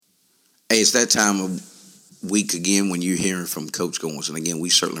Hey, it's that time of week again when you're hearing from Coach Goins. And again, we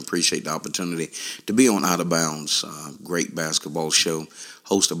certainly appreciate the opportunity to be on Out of Bounds, great basketball show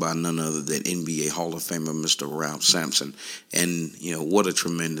hosted by none other than NBA Hall of Famer Mr. Ralph Sampson. And, what a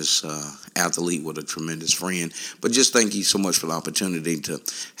tremendous athlete, what a tremendous friend. But just thank you so much for the opportunity to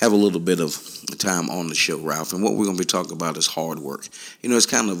have a little bit of time on the show, Ralph. And what we're going to be talking about is hard work. It's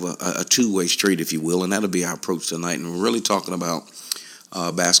kind of a two-way street, if you will, and that'll be our approach tonight. And we're really talking about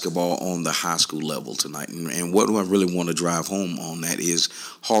basketball on the high school level tonight. And what do I really want to drive home on that is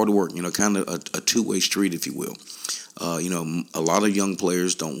hard work, kind of a two-way street, if you will. A lot of young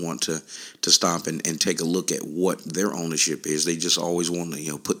players don't want to stop and take a look at what their ownership is. They just always want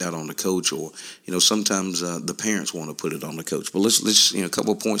to, put that on the coach, or, sometimes the parents want to put it on the coach. But let's a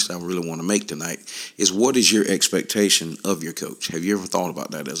couple of points that I really want to make tonight is, what is your expectation of your coach? Have you ever thought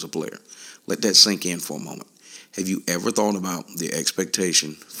about that as a player? Let that sink in for a moment. Have you ever thought about the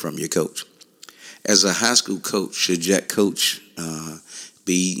expectation from your coach? As a high school coach, should that coach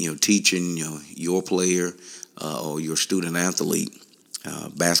be, teaching, your player or your student athlete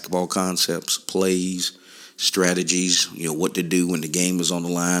basketball concepts, plays, strategies, what to do when the game is on the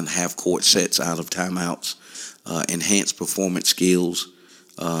line, half court sets out of timeouts, enhanced performance skills,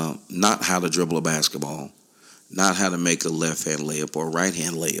 not how to dribble a basketball, not how to make a left-hand layup or a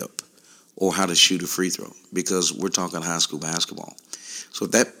right-hand layup, or how to shoot a free throw, because we're talking high school basketball. So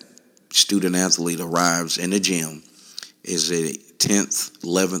if that student athlete arrives in the gym, is a 10th,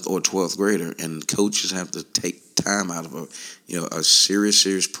 11th, or 12th grader, and coaches have to take time out of a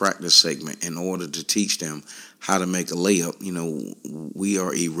serious practice segment in order to teach them how to make a layup, we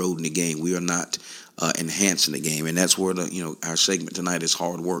are eroding the game. We are not enhancing the game, and that's where our segment tonight is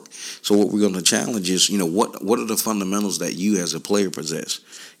hard work. So what we're going to challenge is, what are the fundamentals that you as a player possess?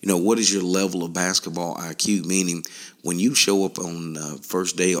 What is your level of basketball IQ? Meaning, when you show up on the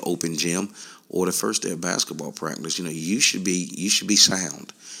first day of open gym or the first day of basketball practice, you should be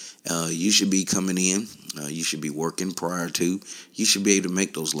sound. You should be coming in. You should be working prior to. You should be able to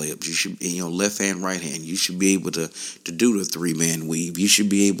make those layups. You should, left hand, right hand. You should be able to do the 3-man weave. You should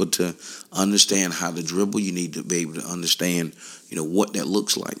be able to understand how to dribble. You need to be able to understand, what that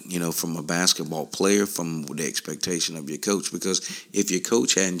looks like, from a basketball player, from the expectation of your coach. Because if your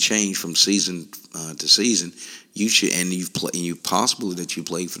coach hadn't changed from season to season, you should, and you possibly that you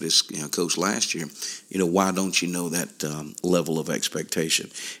played for this coach last year, why don't you know that level of expectation?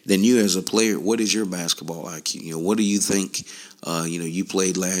 Then you as a player, what is your basketball IQ? What do you think? You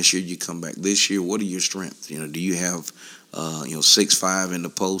played last year, you come back this year. What are your strengths? Do you have 6'5" in the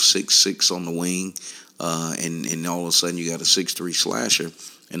post, 6'6" on the wing, and all of a sudden you got a 6'3" slasher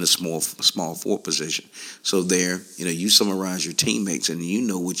in a small forward position? So there, you summarize your teammates, and you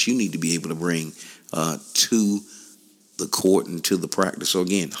know what you need to be able to bring to the court and to the practice. So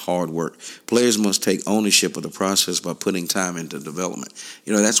again, hard work. Players must take ownership of the process by putting time into development.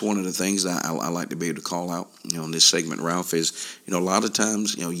 That's one of the things that I like to be able to call out, in this segment, Ralph, is, a lot of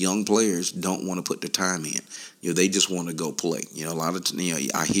times, young players don't want to put the time in. They just want to go play. A lot of,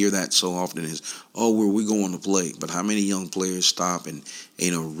 I hear that so often is, oh, where we going to play? But how many young players stop and,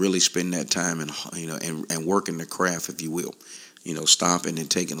 really spend that time and, and working the craft, if you will? Stopping and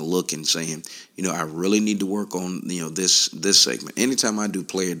taking a look and saying, I really need to work on, this segment. Anytime I do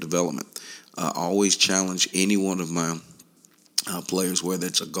player development, I always challenge any one of my players, whether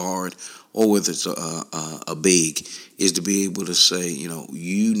it's a guard or whether it's a big, is to be able to say,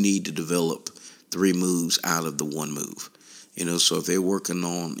 you need to develop 3 moves out of the 1 move. So if they're working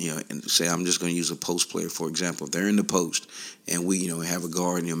on, and say, I'm just going to use a post player, for example. If they're in the post and we, have a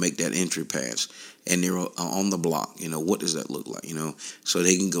guard, make that entry pass, and they're on the block, what does that look like? So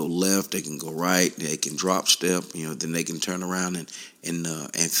they can go left, they can go right, they can drop step, then they can turn around and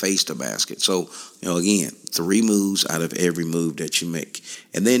face the basket. So, again, 3 moves out of every move that you make.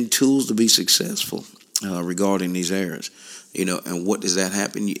 And then tools to be successful regarding these areas. And what does that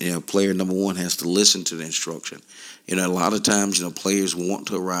happen? Player number 1 has to listen to the instruction. A lot of times, players want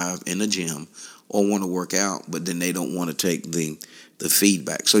to arrive in a gym or want to work out, but then they don't want to take the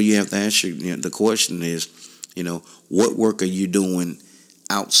feedback. So you have to ask the question is, what work are you doing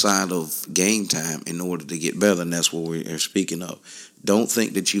outside of game time in order to get better? And that's what we are speaking of. Don't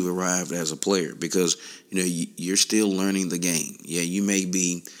think that you've arrived as a player, because, you're still learning the game. Yeah, you may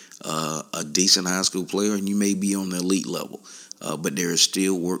be a decent high school player and you may be on the elite level. But there is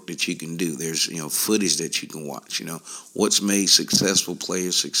still work that you can do. There's, footage that you can watch. What's made successful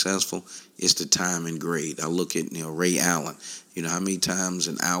players successful is the time and grade. I look at, Ray Allen. How many times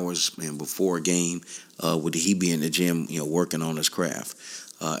and hours before a game would he be in the gym, working on his craft?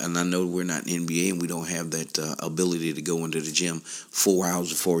 And I know we're not in NBA and we don't have that ability to go into the gym 4 hours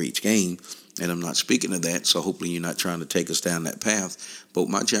before each game. And I'm not speaking of that, so hopefully you're not trying to take us down that path. But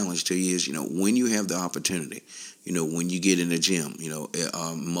my challenge to you is, when you have the opportunity, when you get in the gym,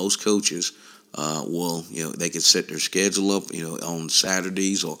 most coaches will, they can set their schedule up, on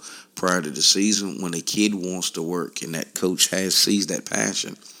Saturdays or prior to the season when a kid wants to work and that coach sees that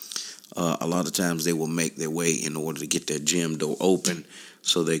passion. A lot of times they will make their way in order to get that gym door open,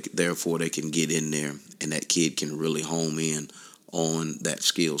 so therefore they can get in there and that kid can really home in on that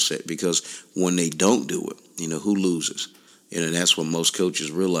skill set. Because when they don't do it, who loses? That's when most coaches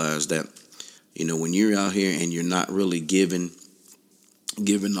realize that, when you're out here and you're not really giving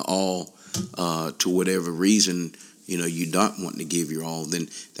the all to whatever reason, you don't want to give your all, then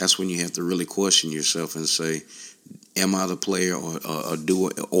that's when you have to really question yourself and say, am I the player,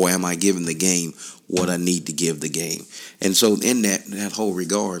 or am I giving the game what I need to give the game? And so in that whole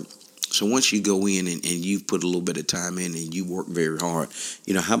regard, so once you go in and you've put a little bit of time in and you work very hard,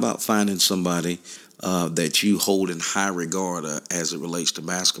 how about finding somebody that you hold in high regard as it relates to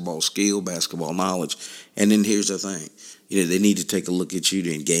basketball skill, basketball knowledge? And then here's the thing, they need to take a look at you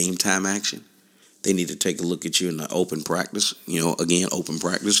in game time action. They need to take a look at you in the open practice, again, open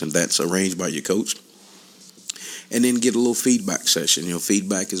practice, and that's arranged by your coach. And then get a little feedback session.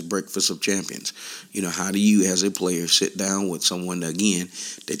 Feedback is breakfast of champions. How do you, as a player, sit down with someone, again,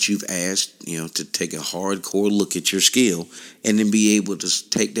 that you've asked, to take a hardcore look at your skill, and then be able to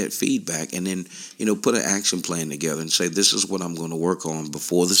take that feedback and then, put an action plan together and say, this is what I'm going to work on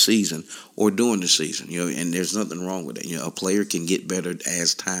before the season or during the season. And there's nothing wrong with it. A player can get better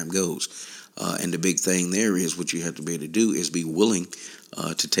as time goes. And the big thing there is what you have to be able to do is be willing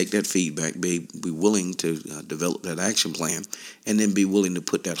to take that feedback, be willing to develop that action plan, and then be willing to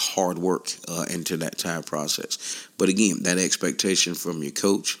put that hard work into that entire process. But again, that expectation from your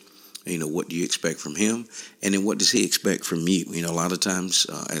coach, what do you expect from him? And then what does he expect from you? A lot of times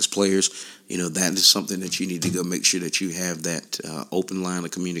as players, that is something that you need to go make sure that you have that open line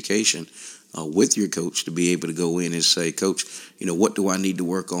of communication with your coach to be able to go in and say, Coach, what do I need to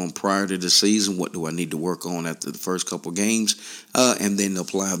work on prior to the season? What do I need to work on after the first couple games? And then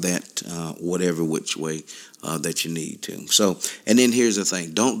apply that whatever which way that you need to. So, and then here's the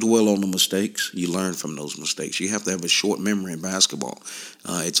thing. Don't dwell on the mistakes. You learn from those mistakes. You have to have a short memory in basketball.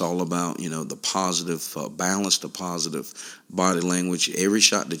 It's all about, the positive balance, the positive body language. Every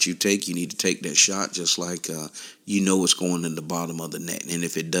shot that you take, you need to take that shot just like it's going in the bottom of the net. And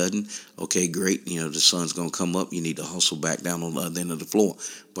if it doesn't, okay, great. The sun's going to come up. You need to hustle back down on the other end of the floor.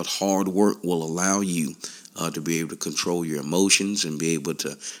 But hard work will allow you to be able to control your emotions and be able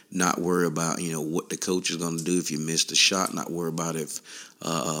to not worry about, what the coach is going to do if you miss the shot, not worry about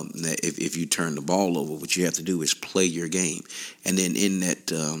if you turn the ball over. What you have to do is play your game. And then in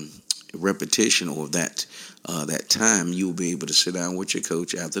that repetition or that time, you'll be able to sit down with your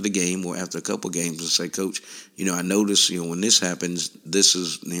coach after the game or after a couple games and say, Coach, I notice, when this happens, this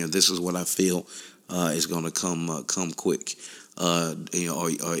is what I feel is going to come quick. Or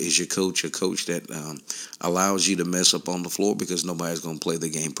is your coach a coach that allows you to mess up on the floor because nobody's going to play the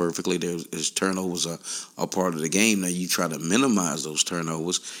game perfectly? There's turnovers are part of the game. Now you try to minimize those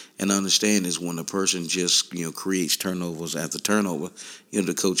turnovers and understand is when a person just creates turnovers after turnover,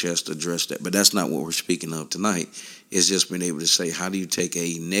 the coach has to address that. But that's not what we're speaking of tonight. It's just being able to say, how do you take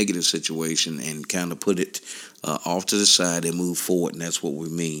a negative situation and kind of put it off to the side and move forward? And that's what we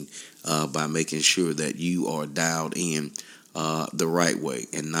mean by making sure that you are dialed in the right way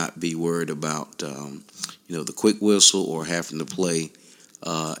and not be worried about, the quick whistle or having to play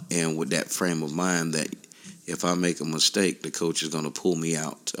and with that frame of mind that if I make a mistake, the coach is going to pull me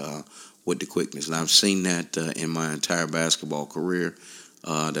out with the quickness. And I've seen that in my entire basketball career,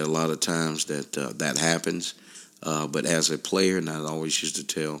 that a lot of times that happens. But as a player, and I always used to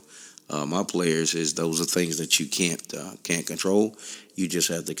tell my players is those are things that you can't control. You just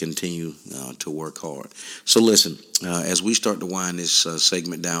have to continue to work hard. So listen, as we start to wind this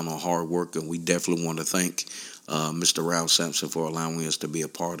segment down on hard work, and we definitely want to thank Mr. Ralph Sampson for allowing us to be a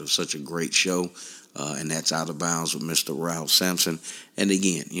part of such a great show. And that's Out of Bounds with Mr. Ralph Sampson. And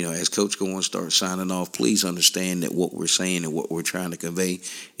again, as Coach Goins starts signing off, please understand that what we're saying and what we're trying to convey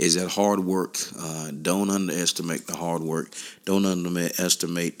is that hard work. Don't underestimate the hard work. Don't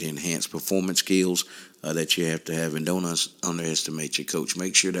underestimate the enhanced performance skills that you have to have. And don't underestimate your coach.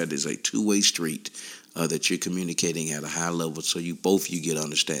 Make sure that is a two-way street, that you're communicating at a high level so you get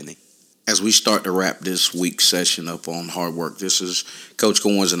understanding. As we start to wrap this week's session up on hard work, this is Coach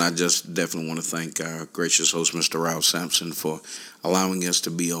Goins, and I just definitely want to thank our gracious host, Mr. Ralph Sampson, for allowing us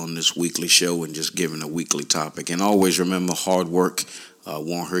to be on this weekly show and just giving a weekly topic. And always remember, hard work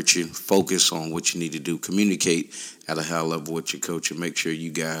won't hurt you. Focus on what you need to do. Communicate at a high level with your coach and make sure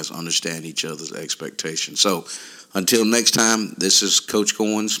you guys understand each other's expectations. So until next time, this is Coach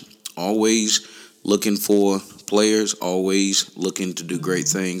Goins, always looking for players, always looking to do great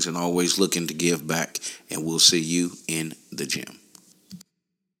things, and always looking to give back. And we'll see you in the gym.